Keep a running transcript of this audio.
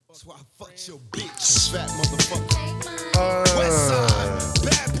That's why I fucked your bitch, fat motherfucker. West side,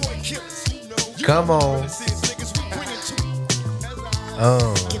 bad boy killers. You know, come on.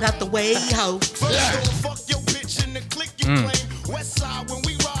 Get out the way, ho. Fuck your bitch in the click you claim. West side, when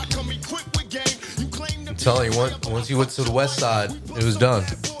we ride, come equipped with game. You claim I'm telling you, once you went to the west side, it was done.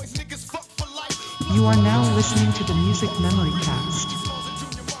 You are now listening to the Music Memory Cast.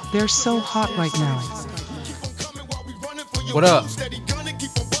 They're so hot right now. What up?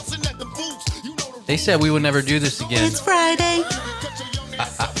 They said we would never do this again. It's Friday.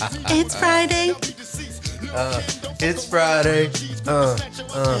 It's Friday. It's Friday. No.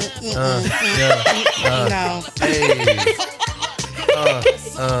 Hey.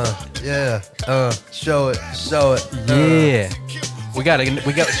 Yeah. Show it. Yeah. We got.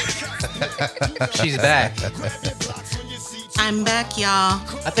 She's back. I'm back, y'all.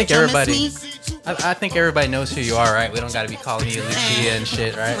 I think Y'all miss everybody. me? I think everybody knows who you are, right? We don't got to be calling you Lucia and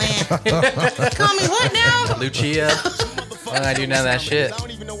shit, right? Call me what now? Lucia. I don't do none of that shit.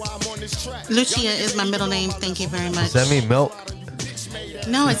 Lucia is my middle name. Thank you very much. Does that mean milk?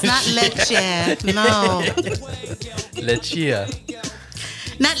 No, it's not Leche. No. Lucia.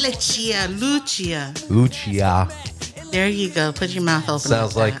 Not Lucia. Lucia. Lucia. There you go. Put your mouth open.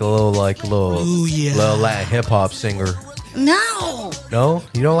 Sounds like a little Latin hip hop singer. No. No,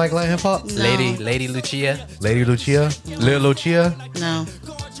 you don't like Latin hip hop? No. Lady Lucia. Lady Lucia, Little Lucia. No.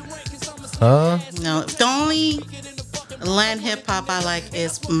 Huh? No. The only Latin hip hop I like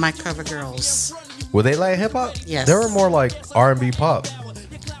is my cover girls. Were they Latin hip hop? Yes. They were more like R&B pop.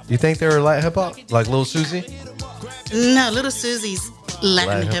 You think they were Latin hip hop, like Lil Susie? No, Little Susie's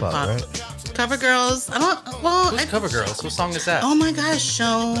Latin hip hop. Right? Cover girls. I don't. Well, Who's Cover Girls? What song is that? Oh my gosh,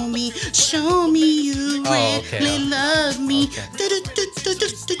 show me you okay. really love me.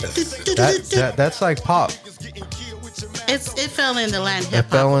 That's like pop. It fell into Latin It hip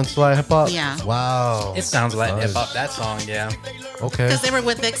fell hop into Latin hip hop. Yeah. Wow. It sounds like Nice. hip hop. That song, yeah. Okay. because they were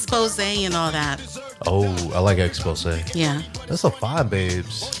with Expose and all that. Oh, I like Expose. Yeah. That's a fine,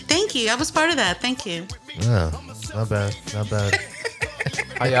 babes. Thank you. I was part of that. Thank you. Yeah, not bad, not bad.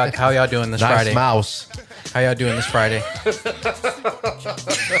 How y'all doing this Nice Friday? mouse. How y'all doing this Friday?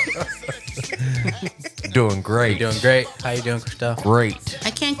 Doing great. Doing great. How you doing, Christelle? Great.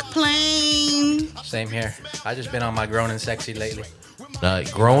 I can't complain. Same here. I just been on my grown and sexy lately.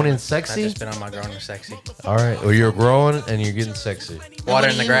 Grown and I sexy? just been on my grown and sexy. All right. Well, you're growing and you're getting sexy.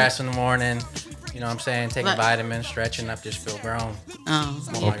 Watering do the you grass in the morning. You know what I'm saying? Taking Like- vitamins, stretching up, just feel grown. Oh.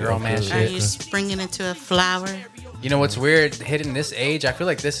 I'm on my grown man okay. Are shit. you springing into a flower? You know what's weird? Hitting this age, I feel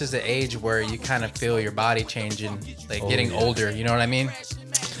like this is the age where you kind of feel your body changing, like getting older. You know what I mean?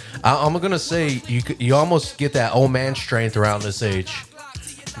 I'm gonna say you almost get that old man strength around this age.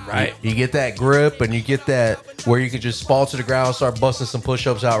 Right. You get that grip and you get that where you can just fall to the ground, start busting some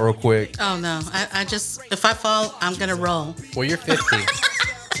push-ups out real quick. Oh no. I just if I fall, I'm gonna roll. Well, you're 50.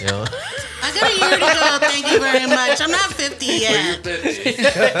 You know? I got a year to go. Thank you very much. I'm not 50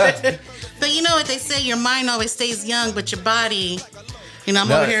 yet. But you know what they say, your mind always stays young, but your body, you know,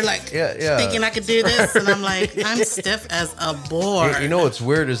 I'm over here like thinking I could do this, and I'm like, I'm stiff as a board. You know what's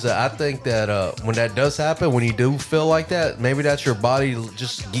weird is that I think that when that does happen, when you do feel like that, maybe that's your body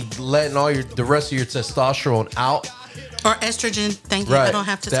just letting the rest of your testosterone out. Or estrogen. Thank you. I don't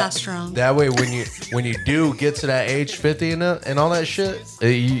have testosterone. That way, when you do get to that age 50 and all that shit,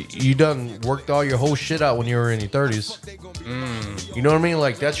 you done worked all your whole shit out when you were in your 30s. You know what I mean?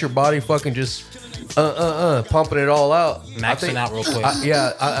 Like that's your body fucking just pumping it all out, Maxing out real quick.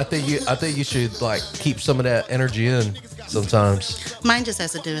 I think you should like keep some of that energy in sometimes. Mine just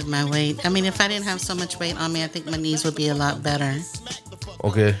has to do with my weight. I mean, if I didn't have so much weight on me, I think my knees would be a lot better.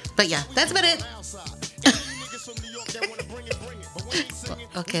 Okay. But yeah, that's about it.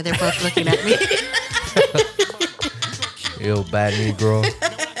 Okay, they're both looking at me. You bad Negro.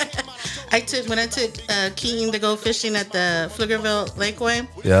 When I took Keaton to go fishing at the Pflugerville Lakeway.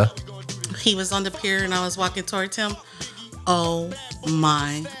 Yeah. He was on the pier and I was walking towards him. Oh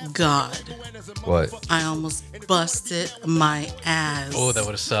my God. What? I almost busted my ass Oh, that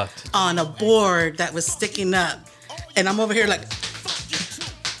would have sucked. on a board that was sticking up. And I'm over here like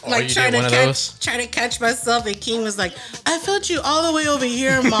you did one of those? trying to catch myself. And Keaton was like, I felt you all the way over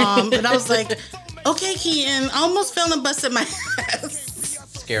here, Mom. And I was like, okay, Keaton, I almost fell and busted my ass.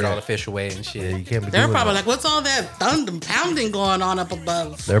 Scared all the fish away and Yeah, shit. you can't be They're doing probably that. like, what's all that thunder pounding going on up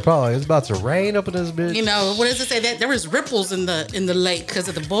above? They're probably it's about to rain up in this bitch. You know, what does it say? That there was ripples in the lake because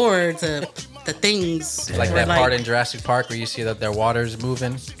of the boards, the things. Like were that part in Jurassic Park where you see that their water's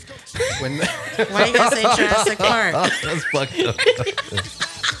moving. When Why you gotta say Jurassic Park? That's fucked up.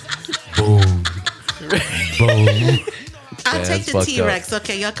 Boom. Boom. I'll take the T-Rex.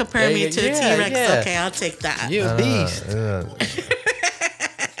 Okay, y'all compare me to a T-Rex. Yeah. Okay, I'll take that. You a beast.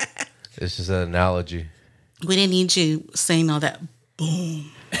 It's just an analogy. We didn't need you saying all that.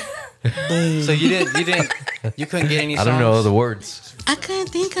 Boom. Boom. So you couldn't get any songs? I don't know the words. I couldn't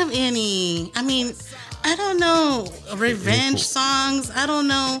think of any. I mean, I don't know revenge songs. I don't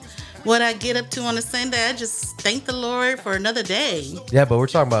know what I get up to on a Sunday. I just thank the Lord for another day. Yeah, but we're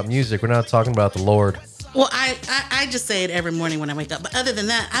talking about music. We're not talking about the Lord. Well, I just say it every morning when I wake up. But other than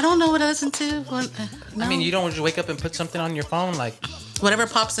that, I don't know what I listen to. No. I mean, you don't just wake up and put something on your phone? Like whatever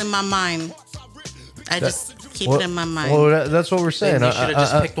pops in my mind, I just keep it in my mind. Well, that's what we're saying. You should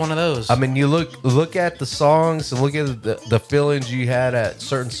have just picked one of those. I mean, you look at the songs and look at the feelings you had at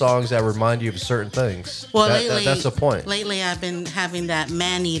certain songs that remind you of certain things. Well, lately, that's the point. Lately, I've been having that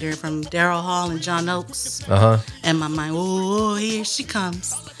Man Eater from Daryl Hall and John Oates. In my mind. Oh, here she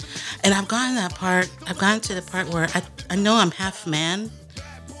comes. And I've gotten to the part where I know I'm half man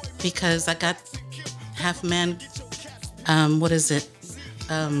because I got half man. What is it?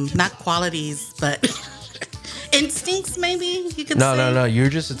 Not qualities, but instincts. Maybe you could say. No. You're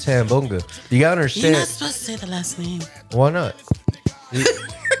just a tambunga. You gotta understand. You're not supposed to say the last name. Why not?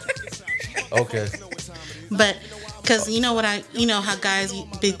 Okay. But because you know how guys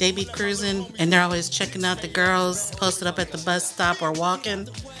they be cruising and they're always checking out the girls posted up at the bus stop or walking.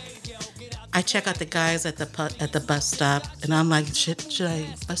 I check out the guys at the bus stop, and I'm like, should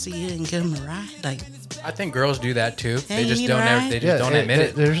I see you and give them a ride? Like, I think girls do that too. Hey, they just don't admit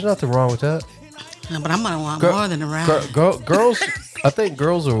it. There's nothing wrong with that. No, but I'm gonna want more than a ride. Girls, I think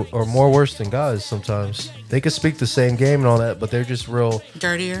girls are more worse than guys sometimes. They can speak the same game and all that, but they're just real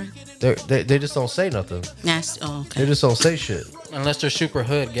dirtier. They just don't say nothing. Nasty. Oh, okay. They just don't say shit. Unless they're super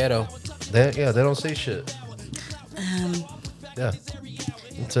hood ghetto. They don't say shit. Yeah,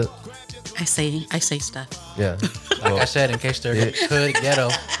 that's it. I say stuff. Yeah. Like I said, in case they're hood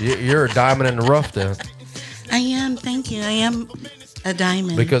ghetto. You're a diamond in the rough then. I am. Thank you. I am a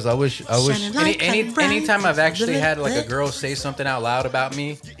diamond. Because I wish. Anytime I've actually had like a girl say something out loud about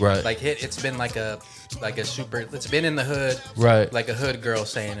me, right? Like it's been like a super. It's been in the hood, right? Like a hood girl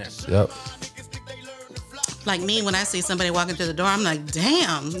saying it. Yep. Like me, when I see somebody walking through the door, I'm like,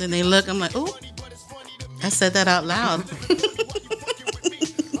 damn. Then they look. I'm like, ooh, I said that out loud.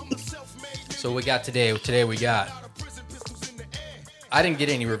 So we got today. Today we got. I didn't get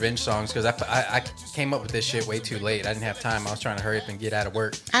any revenge songs because I came up with this shit way too late. I didn't have time. I was trying to hurry up and get out of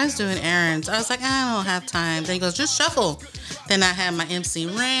work. I was doing errands. I was like, I don't have time. Then he goes, just shuffle. Then I had my MC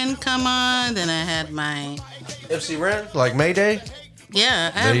Ren come on. Then I had my MC Ren, like Mayday.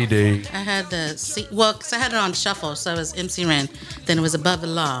 Yeah, Mayday. I had because I had it on shuffle, so it was MC Ren. Then it was Above the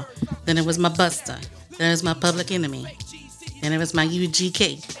Law. Then it was my Busta. Then it was my Public Enemy. Then it was my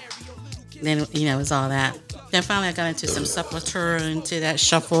UGK. Then it was all that. Then finally I got into some Sepultura, into that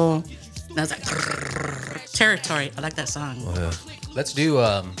shuffle. And I was like, Territory. I like that song. Oh, yeah. Let's do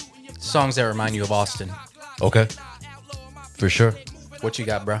songs that remind you of Austin. Okay. For sure. What you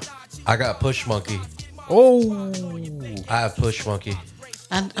got, bro? I got Push Monkey. Oh. I have Push Monkey.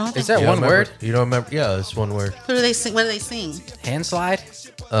 I don't think Is that one word? You don't remember? Yeah, it's one word. Who do they sing? What do they sing? Hand slide?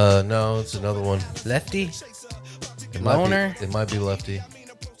 No, it's another one. Lefty? Loner? It might be Lefty.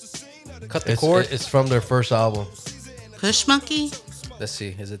 Cut the cord? It's from their first album. Push Monkey? Let's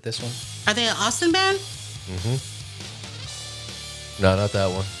see. Is it this one? Are they an Austin band? Mm-hmm. No, not that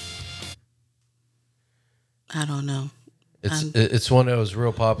one. I don't know. It's one that was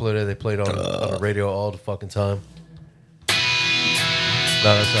real popular that they played on the radio all the fucking time.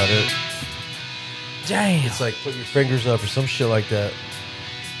 No, that's not it. Damn. It's like Put Your Fingers Up or some shit like that.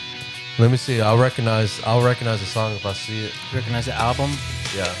 Let me see. I'll recognize the song if I see it. You recognize the album?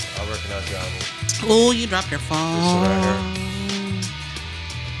 Yeah, I'll recognize the album. Oh, you dropped your phone. This one right here.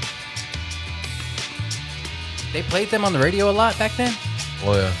 They played them on the radio a lot back then?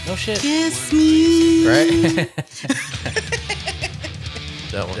 Oh, yeah. No shit. Kiss me. Right?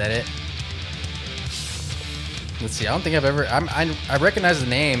 That one. Is that it? Let's see. I don't think I've ever... I recognize the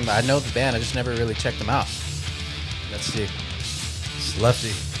name. I know the band. I just never really checked them out. Let's see. It's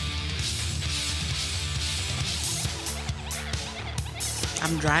Lefty.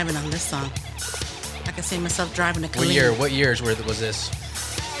 I'm driving on this song. I can see myself driving a Kalina. What years was this?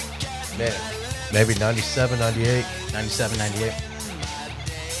 Man, maybe 97, 98. 97, 98.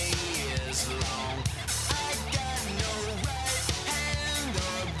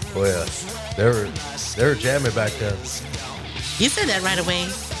 Oh yeah, they were jamming back then. You said that right away.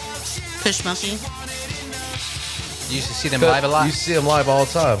 Push Monkey. You used to see them live a lot? You see them live all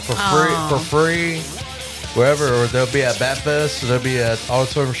the time for free, wherever, or they'll be at Bat Fest, or they'll be at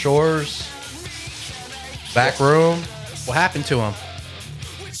Auditorium Shores, Back Room. What happened to him?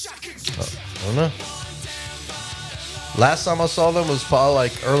 I don't know. Last time I saw them was probably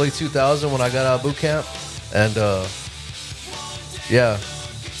like early 2000 when I got out of boot camp, and yeah,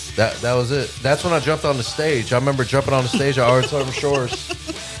 that was it. That's when I jumped on the stage. I remember jumping on the stage at Artsummer Shores,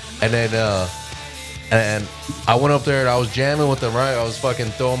 and then and I went up there and I was jamming with them. Right, I was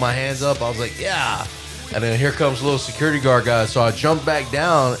fucking throwing my hands up. I was like, yeah. And then here comes a little security guard guy. So I jumped back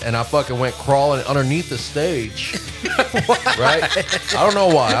down and I fucking went crawling underneath the stage. Right? I don't know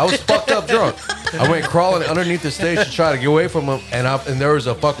why. I was fucked up drunk. I went crawling underneath the stage to try to get away from him. And there was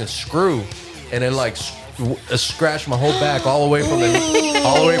a fucking screw. And it like scratched my whole back all the way from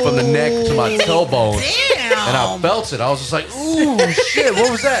the neck to my tailbone. Damn. And I felt it. I was just like, ooh, shit,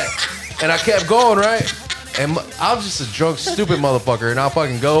 what was that? And I kept going, right? And I was just a drunk, stupid motherfucker. And I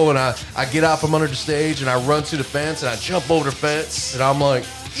fucking go and I get out from under the stage and I run to the fence and I jump over the fence. And I'm like,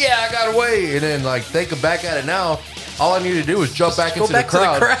 yeah, I got away. And then, like, thinking back at it now, all I needed to do was jump back into the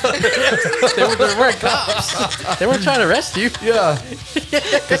crowd. They weren't cops. They weren't trying to arrest you. Yeah.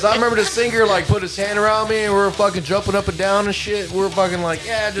 Because I remember the singer, like, put his hand around me and we were fucking jumping up and down and shit. We were fucking like,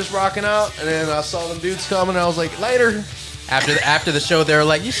 yeah, just rocking out. And then I saw them dudes coming and I was like, later. After the show, they were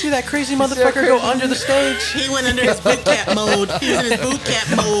like, "You see that crazy motherfucker go under the stage?" He went under his boot camp mode. He was in his boot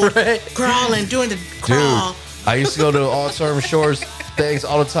camp mode, right. Crawling, doing the crawl. Dude, I used to go to All-Term Shores things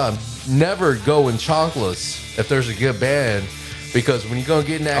all the time. Never go in chocolates if there's a good band, because when you're gonna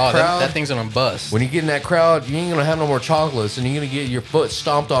get in that crowd, that thing's gonna bust. When you get in that crowd, you ain't gonna have no more chocolates, and you're gonna get your foot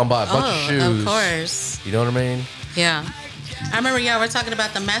stomped on by a bunch of shoes. Of course. You know what I mean? Yeah. I remember y'all were talking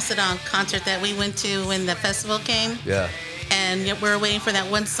about the Mastodon concert that we went to when the festival came. Yeah. And we were waiting for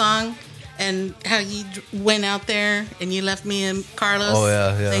that one song, and how you went out there and you left me and Carlos. Oh,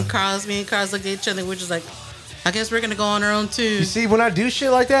 yeah. And me and Carlos looked at each other. We're just like, I guess we're going to go on our own, too. You see, when I do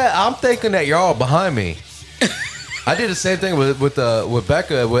shit like that, I'm thinking that y'all behind me. I did the same thing with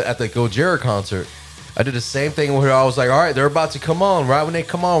Becca at the Gojira concert. I did the same thing with her. I was like, all right, they're about to come on. Right when they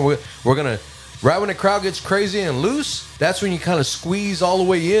come on, we're going to... Right when the crowd gets crazy and loose, that's when you kind of squeeze all the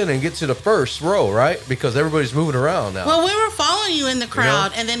way in and get to the first row, right? Because everybody's moving around now. Well, we were following you in the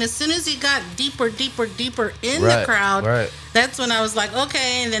crowd, and then as soon as you got deeper in the crowd, that's when I was like,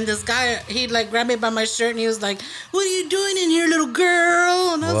 okay. And then this guy, he like grabbed me by my shirt and he was like, "What are you doing in here, little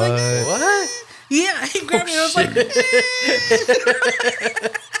girl?" And I was like, "What?" Yeah, he grabbed me. I was like,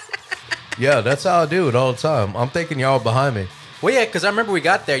 yeah, that's how I do it all the time. I'm thinking y'all behind me. Well, yeah, because I remember we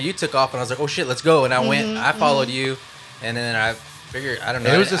got there. You took off, and I was like, "Oh shit, let's go!" And I went. I followed you, and then I figured, I don't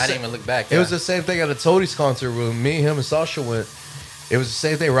know. I didn't even look back. It was the same thing at a Toadies concert when me, him, and Sasha went. It was the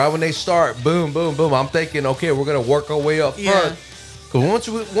same thing. Right when they start, boom, boom, boom. I'm thinking, okay, we're gonna work our way up front. Because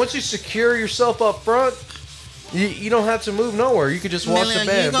once you secure yourself up front, you don't have to move nowhere. You could just watch the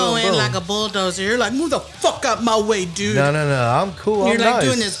band. You go in like a bulldozer. You're like, move the fuck out my way, dude. No. I'm cool. You're I'm like nice.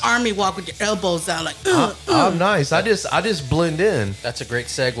 doing this army walk with your elbows out, like. I'm nice. I just blend in. That's a great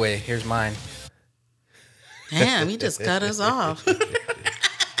segue. Here's mine. Damn, he just cut us off. I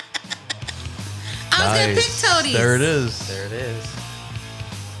was gonna pick Toadies. There it is.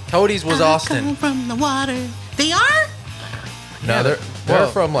 Toadies was Austin. Come from the water. They are? No, they're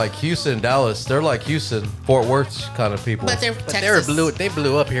from like Houston, Dallas. They're like Houston, Fort Worth kind of people. But they're Texas. They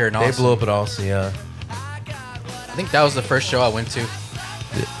blew up here in Austin. They blew up in Austin, yeah. I think that was the first show I went to.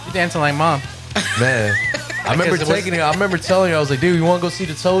 You dancing like mom. Man. I remember telling you, I was like, dude, you want to go see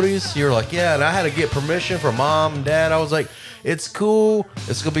the Toadies? You were like, yeah. And I had to get permission from mom and dad. I was like, it's cool.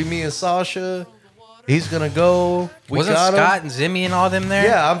 It's going to be me and Sasha. He's going to go. Wasn't Scott and Zimmy and all them there?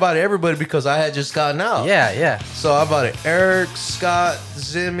 Yeah, I invited everybody because I had just gotten out. Yeah. So I invited Eric, Scott,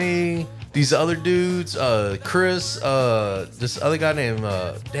 Zimmy, these other dudes, Chris, this other guy named,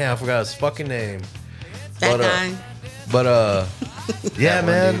 damn, I forgot his fucking name. That guy. But, yeah,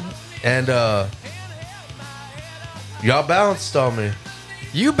 man. Dude. And, y'all bounced on me.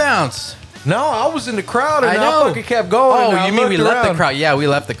 You bounced. No, I was in the crowd and I fucking kept going. Oh, you mean we left the crowd? Yeah, we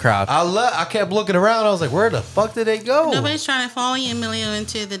left the crowd. I kept looking around. I was like, where the fuck did they go? Nobody's trying to follow you, Emilio,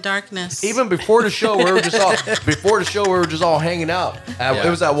 into the darkness. Even before the show, we were just all hanging out. It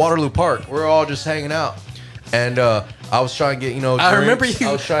was at Waterloo Park. We were all just hanging out. And I was trying to get, drinks. I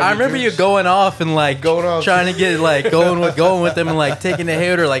remember you going off and like trying to get like going with them and like taking a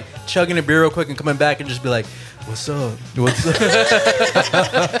hit or like chugging a beer real quick and coming back and just be like, "What's up? What's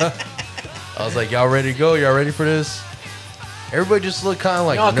up?" I was like, y'all ready to go? Y'all ready for this? Everybody just looked kind of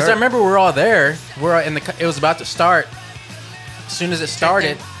like no, because I remember we were all there. It was about to start. As soon as it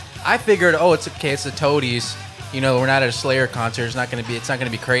started, I figured, oh, it's okay. It's the Toadies. We're not at a Slayer concert. It's not gonna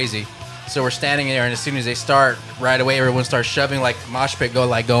be crazy. So we're standing there, and as soon as they start, right away, everyone starts shoving like mosh pit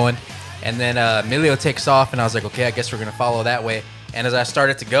going. And then Emilio takes off, and I was like, okay, I guess we're gonna follow that way. And as I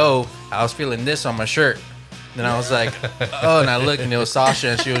started to go, I was feeling this on my shirt. Then I was like, oh, and I looked, and it was Sasha,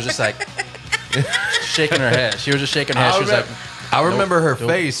 and she was just like shaking her head. She was just shaking her head. She was like, I remember her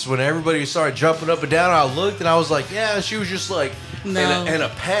face when everybody started jumping up and down. I looked and I was like, yeah. She was just like in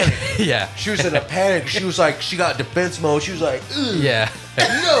a panic. Yeah. She was in a panic. She was like, she got defense mode. She was like, yeah.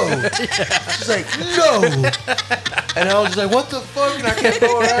 No. She's like, no. And I was just like, what the fuck? And I kept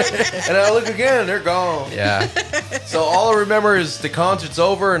going around. And I look again and they're gone. Yeah. So all I remember is the concert's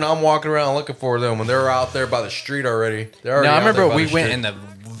over and I'm walking around looking for them when they're out there by the street already. They're already I remember we went went in the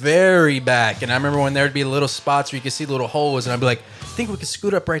very back, and I remember when there'd be little spots where you could see little holes, and I'd be like, I think we could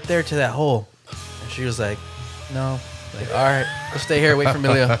scoot up right there to that hole. And she was like, no. Like, all right, we'll stay here, wait for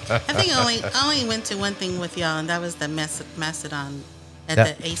Emilio. I think I only went to one thing with y'all, and that was the Macedon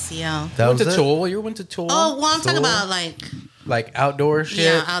at the ACL. That went was to it? Tool. You went to Tool. Oh, well, I'm talking about like outdoor shit.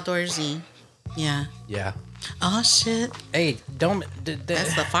 Yeah, outdoorsy. Yeah. Yeah. Oh shit. Hey, don't.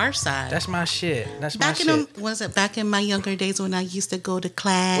 That's the far side. That's my shit. That's my back shit. Back in my younger days when I used to go to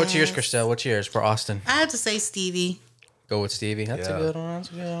class. What's yours, Christelle? What's yours for Austin? I have to say Stevie. Go with Stevie. That's a good one. That's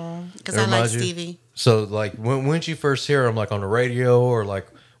a good one. Because I like Stevie. So, like, when did you first hear him, like, on the radio? Or, like,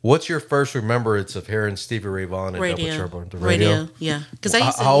 what's your first remembrance of hearing Stevie Ray Vaughan and Double Trouble? The radio? Yeah. Because I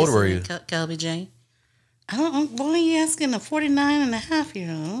used to How old were you? Kelby J. I don't know. What are you asking? A 49 and a half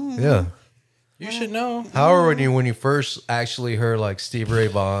year old? Yeah. You should know. How old were you when you first actually heard, like, Stevie Ray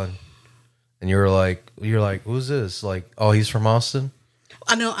Vaughan? And you're like, who's this? Like, oh, he's from Austin?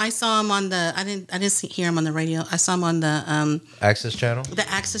 I know. I saw him on the. I didn't hear him on the radio. I saw him on the Access Channel. The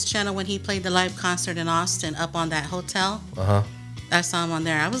Access Channel when he played the live concert in Austin up on that hotel. I saw him on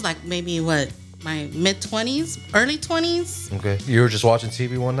there. I was like maybe my mid-20s, early 20s. Okay, you were just watching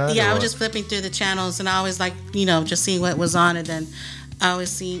TV one night. Yeah, I was just flipping through the channels, and I always like just seeing what was on, and then I always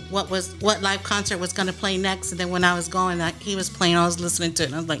see what live concert was going to play next, and then when I was going, he was playing, I was listening to it,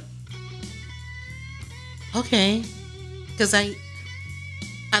 and I was like, okay, because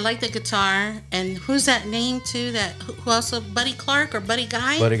I like the guitar, and who's that name too? Who also Buddy Clark or Buddy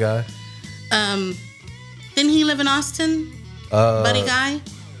Guy? Buddy Guy. Didn't he live in Austin? Buddy Guy.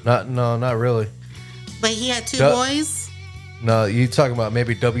 Not really. But he had two boys. No, you talking about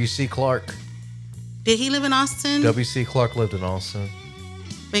maybe W.C. Clark? Did he live in Austin? W.C. Clark lived in Austin.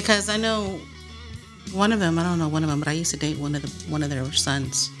 Because I know one of them. I don't know one of them, but I used to date one of their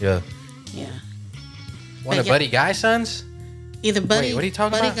sons. Yeah. Yeah. One of Buddy Guy's sons? Either Buddy. Wait, what are you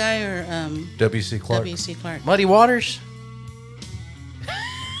talking Buddy about? Guy or W.C. Clark. W.C. Clark. Muddy Waters?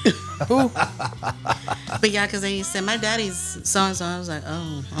 Who? But yeah, because they said my daddy's so and so. I was like,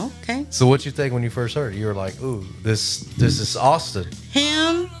 oh, okay. So what you think when you first heard it? You were like, ooh, this is Austin.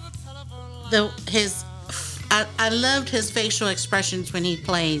 Him, I loved his facial expressions when he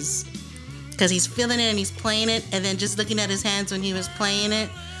plays, because he's feeling it and he's playing it, and then just looking at his hands when he was playing it,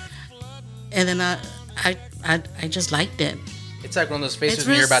 and then I just liked it. It's like one of those faces It's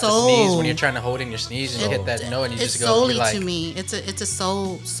when you're real about to sneeze, when you're trying to hold in your sneeze and you hit that note and you It's just go. soully Like, to me. It's a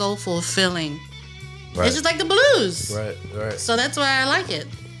soulful feeling. Right. It's just like the blues. Right. So that's why I like it.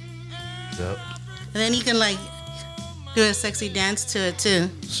 Yep. And then you can like do a sexy dance to it too.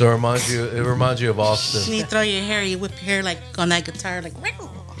 So it reminds you of Austin. And you throw your hair, you whip your hair like on that guitar, like.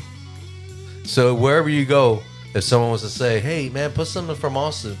 So wherever you go, if someone was to say, "Hey man, put something from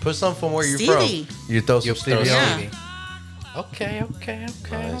Austin, put something from where you're Stevie. from," you throw some Stevie Yeah. on. Okay.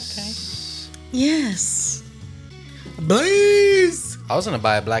 Nice. Yes. Blaze. I was gonna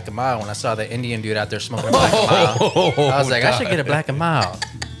buy a Black and Mild when I saw the Indian dude out there smoking a Black and Mild. I was like, I should get a Black and Mild.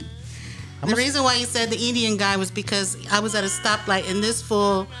 The reason why you said the Indian guy was because I was at a stoplight and this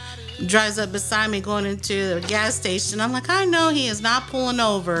fool drives up beside me going into the gas station. I'm like, I know he is not pulling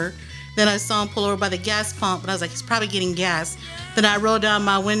over. Then I saw him pull over by the gas pump, and I was like, he's probably getting gas. Then I rolled down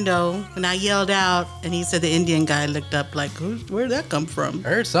my window and I yelled out, and he said the Indian guy looked up like, where'd that come from? I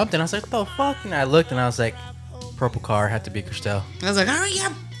heard something. I was like, what the fuck? And I looked and I was like, purple car, had to be Christelle. I was like, hurry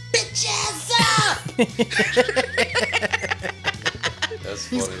your bitch ass up! That's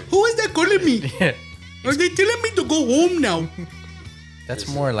funny. Who is that calling me? Yeah. Are they telling me to go home now? That's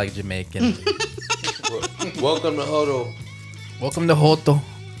more like Jamaican. Welcome to Hodo. Welcome to Hoto.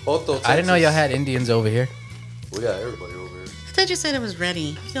 Hoto, Texas. I didn't know y'all had Indians over here. We got everybody over here. I thought you said it was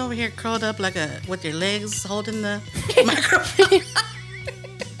ready. You over here curled up like with your legs holding the microphone.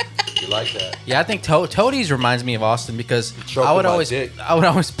 You like that? Yeah, I think Toadies reminds me of Austin because Choking I would my always dick.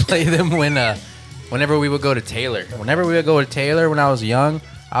 play them whenever we would go to Taylor. Whenever we would go to Taylor when I was young,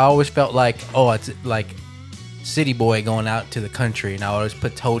 I always felt like, oh, it's like city boy going out to the country, and I would always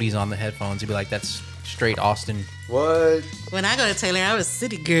put Toadies on the headphones and be like, that's straight Austin. What? When I go to Taylor, I was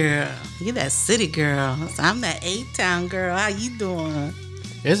city girl. You that city girl. So I'm that A-town girl. How you doing?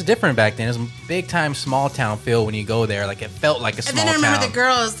 It was different back then. It was a big time small town feel when you go there. Like it felt like a small town. And then I remember the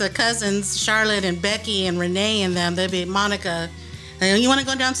girls, the cousins, Charlotte and Becky and Renee and them. They'd be Monica. And you want to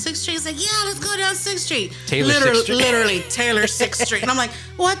go down 6th Street? It's like, yeah, let's go down 6th Street. Taylor 6th Street. Literally, Taylor 6th Street. And I'm like,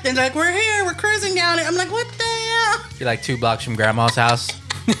 what? They're like, we're here. We're cruising down it. I'm like, what the hell? You're like 2 blocks from Grandma's house.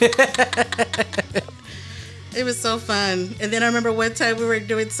 It was so fun. And then I remember one time we were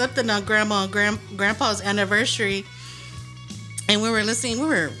doing something on Grandma and Grandpa's anniversary. And we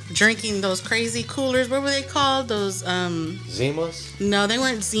were drinking those crazy coolers. What were they called? Those, Zimas? No, they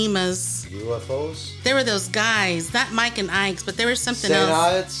weren't Zimas. UFOs? They were those guys, not Mike and Ike's, but there was something St. else.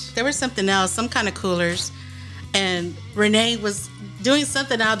 Ides? There was something else, some kind of coolers. And Renee was doing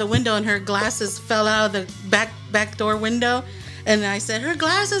something out of the window and her glasses fell out of the back door window. And I said, her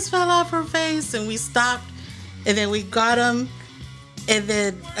glasses fell off her face. And we stopped. And then we got them. And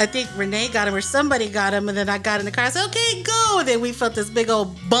then I think Renee got him or somebody got him. And then I got in the car. I said, okay, go. And then we felt this big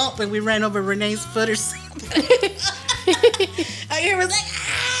old bump and we ran over Renee's foot or something. I hear was like,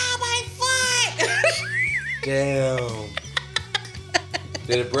 ah, my foot. Damn.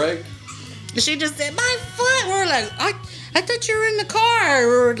 Did it break? She just said, my foot. We were like, I thought you were in the car.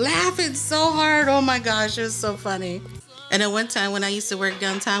 We were laughing so hard. Oh my gosh, it was so funny. And then one time when I used to work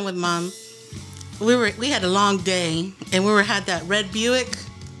downtown with Mom, we had a long day, and we had that red Buick.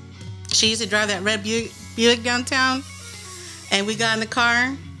 She used to drive that red Buick downtown, and we got in the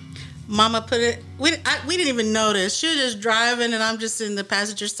car. Mama put it. We didn't even notice. She was just driving, and I'm just in the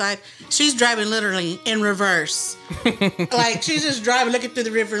passenger side. She's driving literally in reverse, like she's just driving, looking through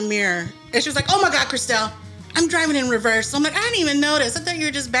the rearview mirror, and she was like, "Oh my God, Christelle, I'm driving in reverse." So I'm like, "I didn't even notice. I thought you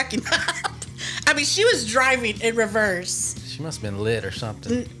were just backing up." I mean, she was driving in reverse. She must have been lit or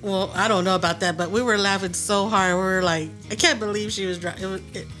something. Well, I don't know about that, but we were laughing so hard. We were like, I can't believe she was driving.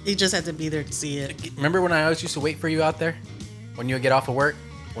 You just had to be there to see it. Remember when I always used to wait for you out there? When you would get off of work?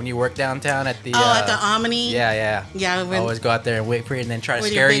 When you worked downtown at the... at the Omni? Yeah. Yeah. I always go out there and wait for you and then try to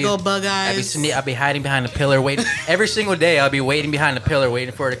with scare your big you. old bug eyes. I'd be hiding behind a pillar waiting. Every single day I'll be waiting behind a pillar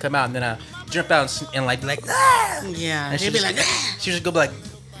waiting for her to come out, and then I jump out and like ah! Yeah. And She'd be like, she'd just go be like,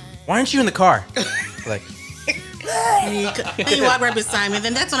 why aren't you in the car? Like... then you walk right beside me.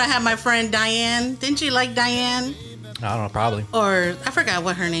 Then that's when I had my friend Diane. Didn't you like Diane? I don't know, probably. Or I forgot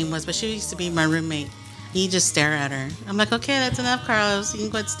what her name was, but she used to be my roommate. You just stare at her. I'm like, okay, that's enough, Carlos. You can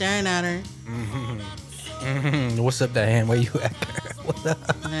quit staring at her. What's up, Diane? Where you at? What's up?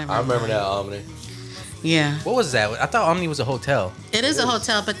 I remember that Omni. Yeah. What was that? I thought Omni was a hotel. It is a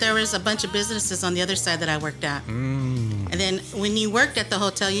hotel, but there was a bunch of businesses on the other side that I worked at. And then when you worked at the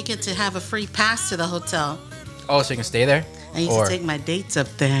hotel, you get to have a free pass to the hotel. Oh, so you can stay there? I used to take my dates up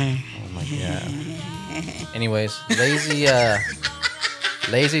there. Oh my God. Anyways,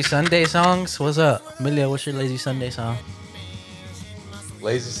 lazy Sunday songs. What's up, Amelia? What's your lazy Sunday song?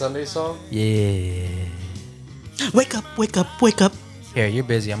 Lazy Sunday song? Yeah. Wake up, wake up, wake up. Here, you're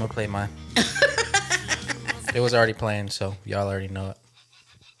busy. I'm gonna play mine. It was already playing, so y'all already know it.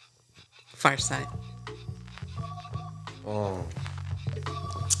 Far Side. Oh.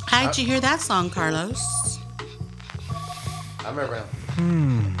 How'd you hear that song, Carlos? I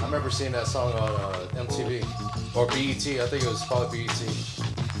remember seeing that song on MTV or BET. I think it was probably BET.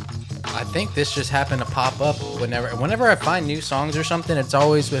 I think this just happened to pop up whenever I find new songs or something. It's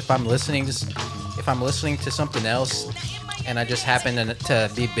always if I'm listening to something else, and I just happen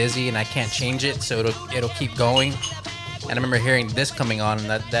to be busy and I can't change it, so it'll keep going. And I remember hearing this coming on, and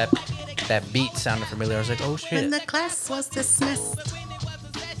that beat sounded familiar. I was like, oh shit! When the class was dismissed,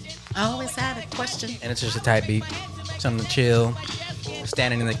 I always had a question. And it's just a tight beat, something to chill.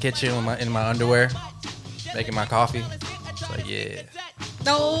 Standing in the kitchen in my underwear, making my coffee. It's like, yeah.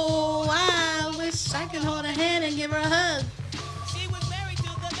 Oh, I wish I could hold her hand and give her a hug.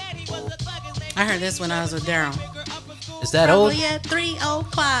 I heard this when I was with Daryl. Is that old? Probably at 3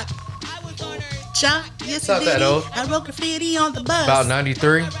 o'clock. Chuck, yes, It's not that old. I wrote graffiti on the bus. About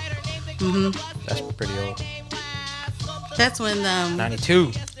 93? That's pretty old. That's when 92.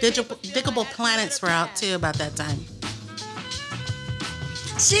 Diggable Planets were out too about that time.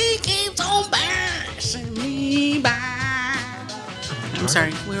 She keeps on passing me by. I'm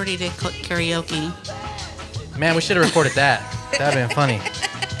sorry, we already did karaoke. Man, we should have recorded that. That'd have been funny.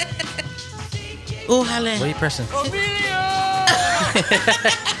 Oh, Hale. What are you pressing?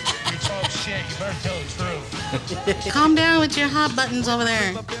 Calm down with your hot buttons over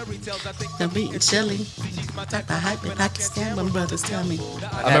there. They're beating chilly. Type of hype in Pakistan, my brothers tell me.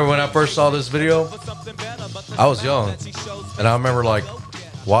 I remember when I first saw this video, I was young. And I remember like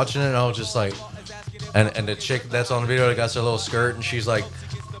watching it and I was just like, and the chick that's on the video that got her little skirt, and she's like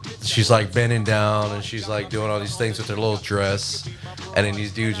bending down, and she's like doing all these things with her little dress, and then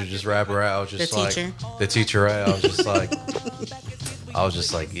these dudes are just rapping around. I was just the teacher, right? I was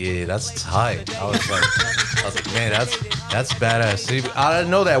just like, yeah, that's tight. I was like, man, that's badass. See, I didn't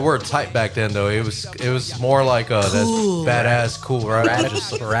know that word tight back then though. It was more like that's badass, cool, right?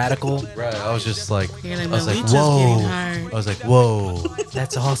 Radical. Right. I was just like, I was like, whoa. I was like, whoa,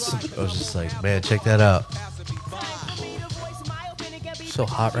 that's awesome. I was just like, man, check that out. So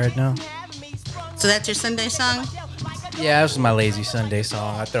hot right now. So that's your Sunday song? Yeah, this is my lazy Sunday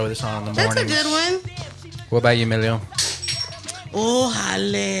song. I throw this on in the morning. That's a good one. What about you, Emilio? Oh,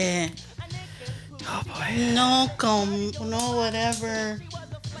 jale. Oh boy. No, whatever.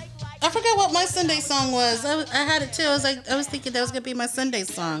 I forgot what my Sunday song was. I had it too. I was thinking that was gonna be my Sunday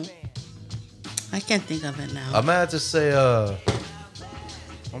song. I can't think of it now. I'm gonna have to say,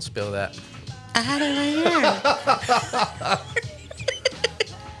 Don't spill that. I had it right here.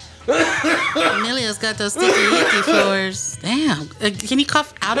 Emilio's got those sticky icky floors. Damn. Can you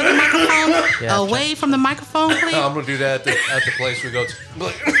cough out of the microphone? Yeah, Away from the microphone, please? I'm gonna do that at the place we go to.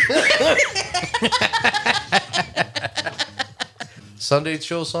 Sunday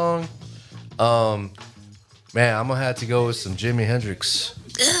chill song. Man, I'm gonna have to go with some Jimi Hendrix.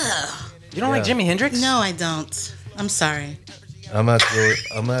 Ugh. You don't like Jimi Hendrix? No, I don't. I'm sorry. I'm gonna have to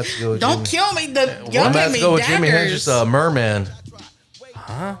go. With Don't Jimi. kill me. I'm gonna have to go with Jimi Hendrix, Merman.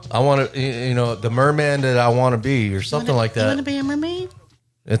 Huh? I want to, the merman that I want to be, or something like that. You want to be a mermaid?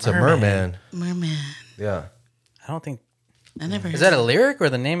 It's a merman. Merman. Yeah. I don't think. I never heard Is that a lyric or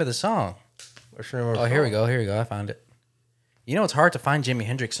the name of the song? Oh, here we go. I found it. You know, it's hard to find Jimi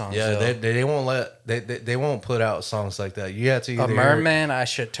Hendrix songs. Yeah, though. they won't they won't put out songs like that. You have to either A merman I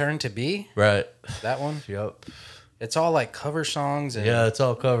should turn to be. Right. That one. Yep. It's all like cover songs. And, Yeah, it's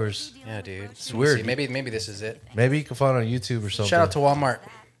all covers. Yeah, dude. It's weird. See. Maybe this is it. Maybe you can find it on YouTube or something. Shout out to Walmart.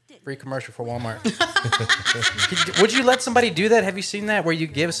 Free commercial for Walmart. Would you let somebody do that? Have you seen that where you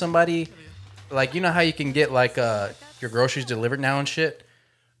give somebody, like, you know how you can get like your groceries delivered now and shit?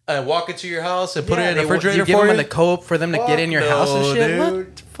 And walk into your house and put it in the refrigerator you give for them you? the code for them to get in your house and shit.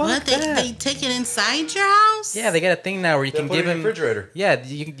 Dude. What? They take it inside your house? Yeah, they got a thing now where you can put give it in them the refrigerator. Yeah,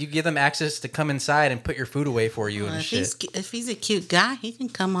 you give them access to come inside and put your food away for you Well, and shit. if he's a cute guy, he can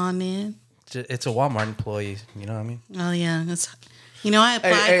come on in. It's a Walmart employee. You know what I mean? Oh yeah,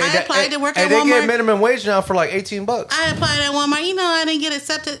 I applied to work at They Walmart. get minimum wage now for like $18. I applied at Walmart. I didn't get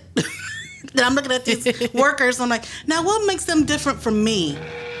accepted. Then I'm looking at these workers. I'm like, now what makes them different from me?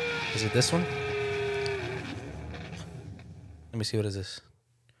 Is it this one? Let me see. What is this?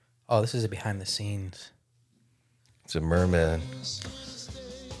 Oh, this is a behind the scenes. It's a merman.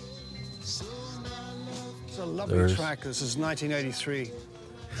 It's a lovely track. This is 1983,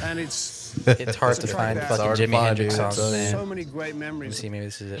 and it's hard to find fucking Jimi Hendrix songs, man. so many great Let me memories. see. Maybe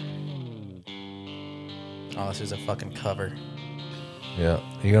this is it. Oh, this is a fucking cover. Yeah,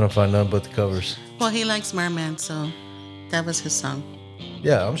 you're gonna find nothing but the covers. Well, he likes Merman, so that was his song.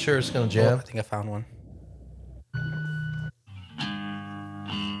 Yeah, I'm sure it's gonna Oh, jam. I think I found one.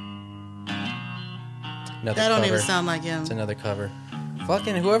 Another That don't cover. even sound like him. It's another cover.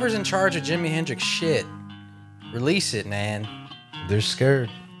 Fucking whoever's in charge of Jimi Hendrix shit, release it, man. They're scared.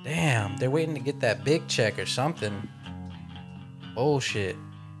 Damn, they're waiting to get that big check or something. Bullshit.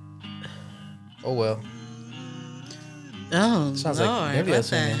 Oh well. Oh, Sounds like Lord, maybe what that's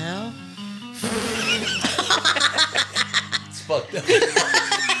the in there. hell? It's fucked up.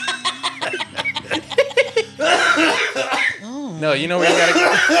 No, you know where you gotta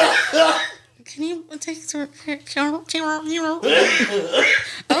go. Can you take some?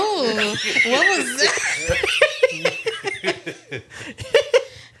 Oh, what was that?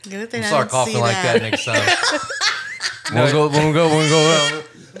 Good thing I Start didn't coughing see like that next time. We'll go.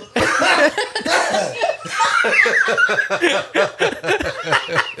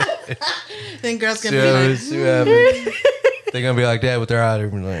 Then girls gonna be like, See what happens. They're gonna be like that with their eye. They're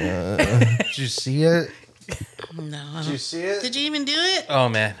gonna be like, did you see it? no. I Did you don't- see it? Did you even do it? Oh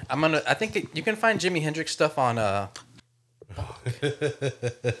man, I think you can find Jimi Hendrix stuff on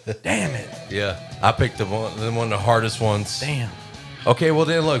Damn it. Yeah, I picked one of the hardest ones. Damn. Okay, well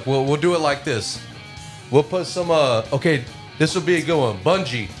then look, we'll do it like this. We'll put some okay, this will be a good one.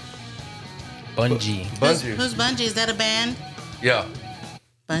 Bungie. Bungie. Who's Bungie? Is that a band? Yeah.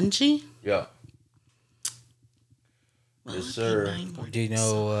 Bungie? Yeah. Yes, sir. Do you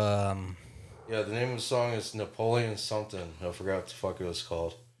know Yeah, the name of the song is Napoleon something. I forgot what the fuck it was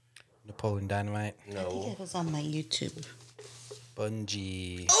called. Napoleon Dynamite? I think No. it was on my YouTube.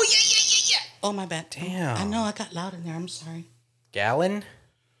 Bungie. Oh yeah. Oh my bad. Damn. I know I got loud in there. I'm sorry. Gallon?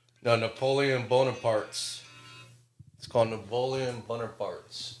 No, Napoleon Bonaparte's. It's called Napoleon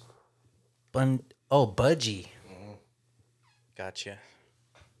Bonaparte's. Budgie. Mm-hmm. Gotcha.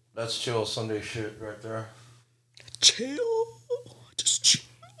 That's chill Sunday shit right there. Chill. Just chill.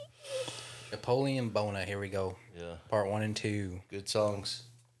 Napoleon Bona. Here we go. Yeah. Part 1 and 2. Good songs.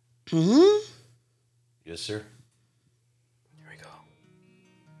 Mm-hmm. Yes, sir. Here we go.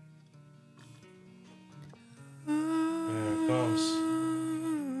 Here it comes.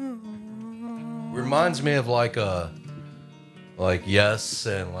 Reminds me of like Yes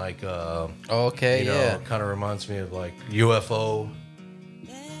and like Okay, yeah. Kind of reminds me of like UFO.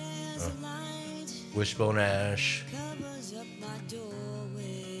 Wishbone Ash.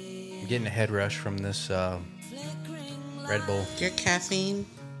 I'm getting a head rush from this Red Bull. Your caffeine.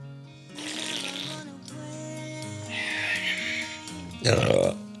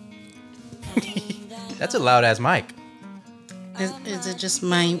 That's a loud ass mic. Is it just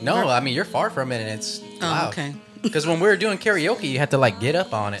my? No, I mean you're far from it, and it's loud. Okay. Because when we were doing karaoke, you had to like get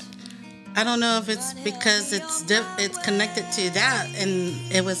up on it. I don't know if it's because it's connected to that and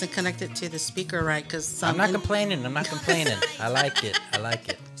it wasn't connected to the speaker right. Because I'm not complaining. I like it.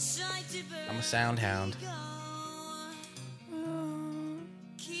 I'm a sound hound.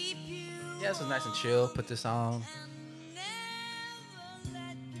 Yeah, this is nice and chill. Put this on.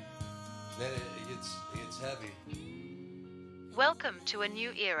 Then it gets heavy. Welcome to a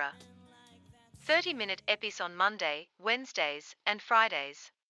new era. 30-minute epis on Monday, Wednesdays, and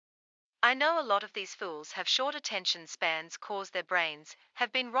Fridays. I know a lot of these fools have short attention spans cause their brains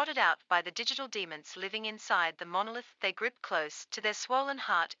have been rotted out by the digital demons living inside the monolith they grip close to their swollen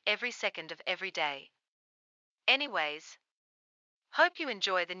heart every second of every day. Anyways, hope you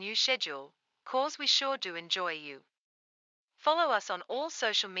enjoy the new schedule, cause we sure do enjoy you. Follow us on all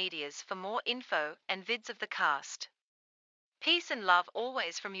social medias for more info and vids of the cast. Peace and love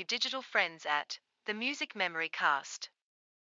always from you digital friends at The Music Memory Cast.